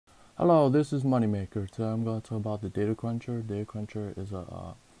Hello, this is Moneymaker. Today I'm going to talk about the Data Cruncher. Data Cruncher is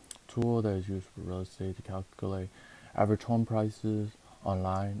a tool that is used for real estate to calculate average home prices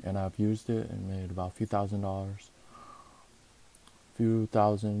online, and I've used it and made about a few $1,000s, few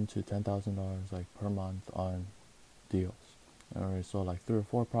thousand to $10,000 like per month on deals. I already sold like 3 or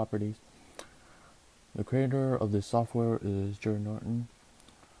 4 properties. The creator of this software is Jerry Norton,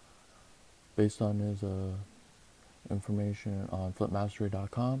 based on his information on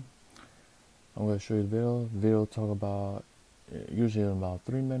flipmastery.com. I'm going to show you the video. The video will talk about, usually in about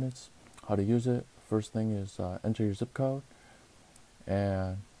 3 minutes, how to use it. First thing is enter your zip code,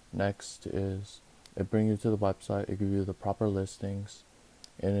 and next is it brings you to the website. It gives you the proper listings,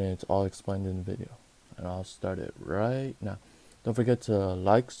 and it's all explained in the video. And I'll start it right now. Don't forget to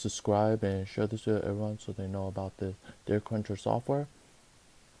like, subscribe, and share this to everyone so they know about the Data Cruncher software.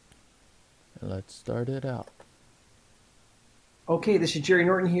 And let's start it out. Okay, this is Jerry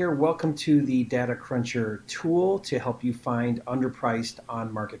Norton here. Welcome to the Data Cruncher tool to help you find underpriced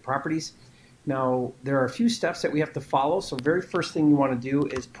on-market properties. Now, there are a few steps that we have to follow. So very first thing you want to do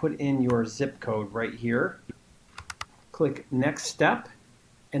is put in your zip code right here. Click Next Step,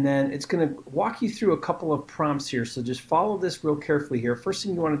 and then it's going to walk you through a couple of prompts here. So just follow this real carefully here. First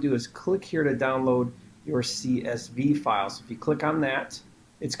thing you want to do is click here to download your CSV file. So if you click on that,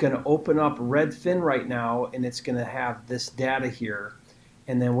 it's going to open up Redfin right now, and it's going to have this data here.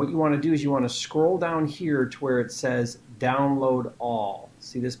 And then what you want to do is you want to scroll down here to where it says Download All.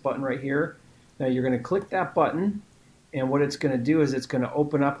 See this button right here? Now you're going to click that button, and what it's going to do is it's going to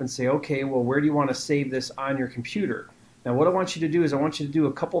open up and say, okay, well, where do you want to save this on your computer? Now what I want you to do is I want you to do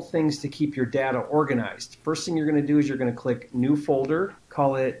a couple things to keep your data organized. First thing you're going to do is you're going to click New Folder,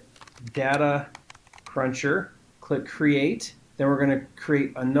 call it Data Cruncher, click Create. Then we're going to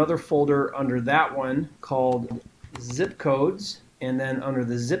create another folder under that one called Zip Codes. And then under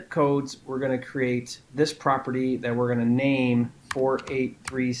the zip codes, we're going to create this property that we're going to name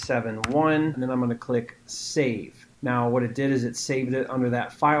 48371. And then I'm going to click Save. Now what it did is it saved it under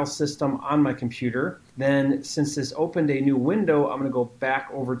that file system on my computer. Then since this opened a new window, I'm going to go back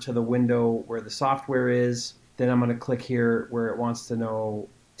over to the window where the software is. Then I'm going to click here where it wants to know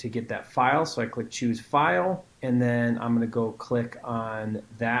to get that file. So I click Choose File, and then I'm going to go click on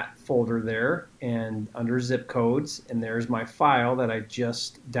that folder there and under zip codes, and there's my file that I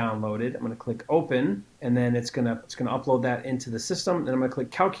just downloaded. I'm going to click Open, and then it's going to upload that into the system. Then I'm going to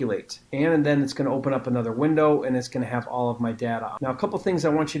click Calculate, and then it's going to open up another window, and it's going to have all of my data. Now a couple things I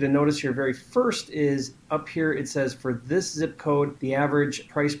want you to notice here. Very first is up here it says for this zip code the average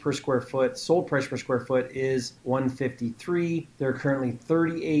price per square foot, sold price per square foot is $153. There are currently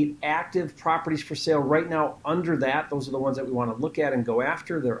 38 active properties for sale right now. Under that, those are the ones that we want to look at and go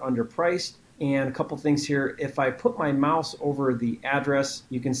after. They're underpriced. And a couple things here. If I put my mouse over the address,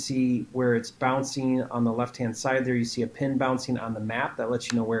 you can see where it's bouncing on the left-hand side there. You see a pin bouncing on the map that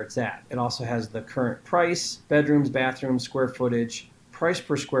lets you know where it's at. It also has the current price, bedrooms, bathrooms, square footage, price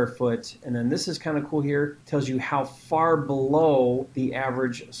per square foot, and then this is kind of cool here. It tells you how far below the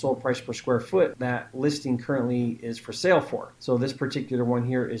average sold price per square foot that listing currently is for sale for. So this particular one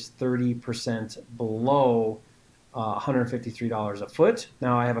here is 30% below $153 a foot.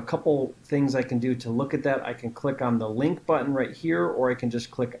 Now I have a couple things I can do to look at that. I can click on the link button right here, or I can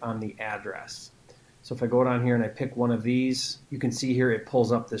just click on the address. So if I go down here and I pick one of these, you can see here it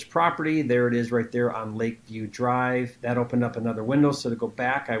pulls up this property. There it is right there on Lakeview Drive. That opened up another window. So to go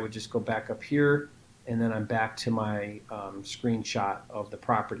back, I would just go back up here, and then I'm back to my screenshot of the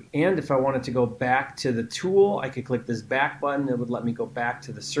property. And if I wanted to go back to the tool, I could click this back button. It would let me go back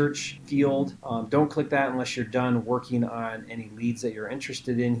to the search field. Don't click that unless you're done working on any leads that you're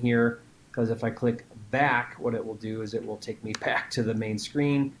interested in here, because if I click back, what it will do is it will take me back to the main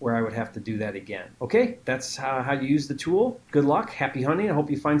screen where I would have to do that again. Okay, that's how you use the tool. Good luck, happy hunting. I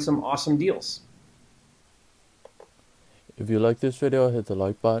hope you find some awesome deals. If you like this video, hit the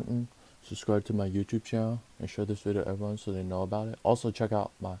like button, subscribe to my YouTube channel, and share this video to everyone so they know about it. Also check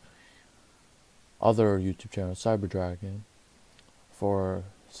out my other YouTube channel, Cyber Dragon, for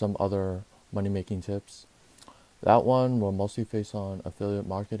some other money making tips. That one will mostly focus on affiliate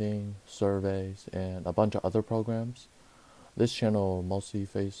marketing, surveys, and a bunch of other programs. This channel will mostly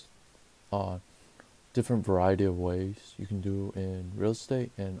focus on different variety of ways you can do in real estate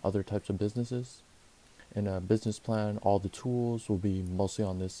and other types of businesses. In a business plan, all the tools will be mostly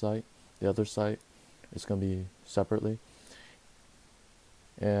on this site. The other site is going to be separately.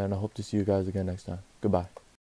 And I hope to see you guys again next time. Goodbye.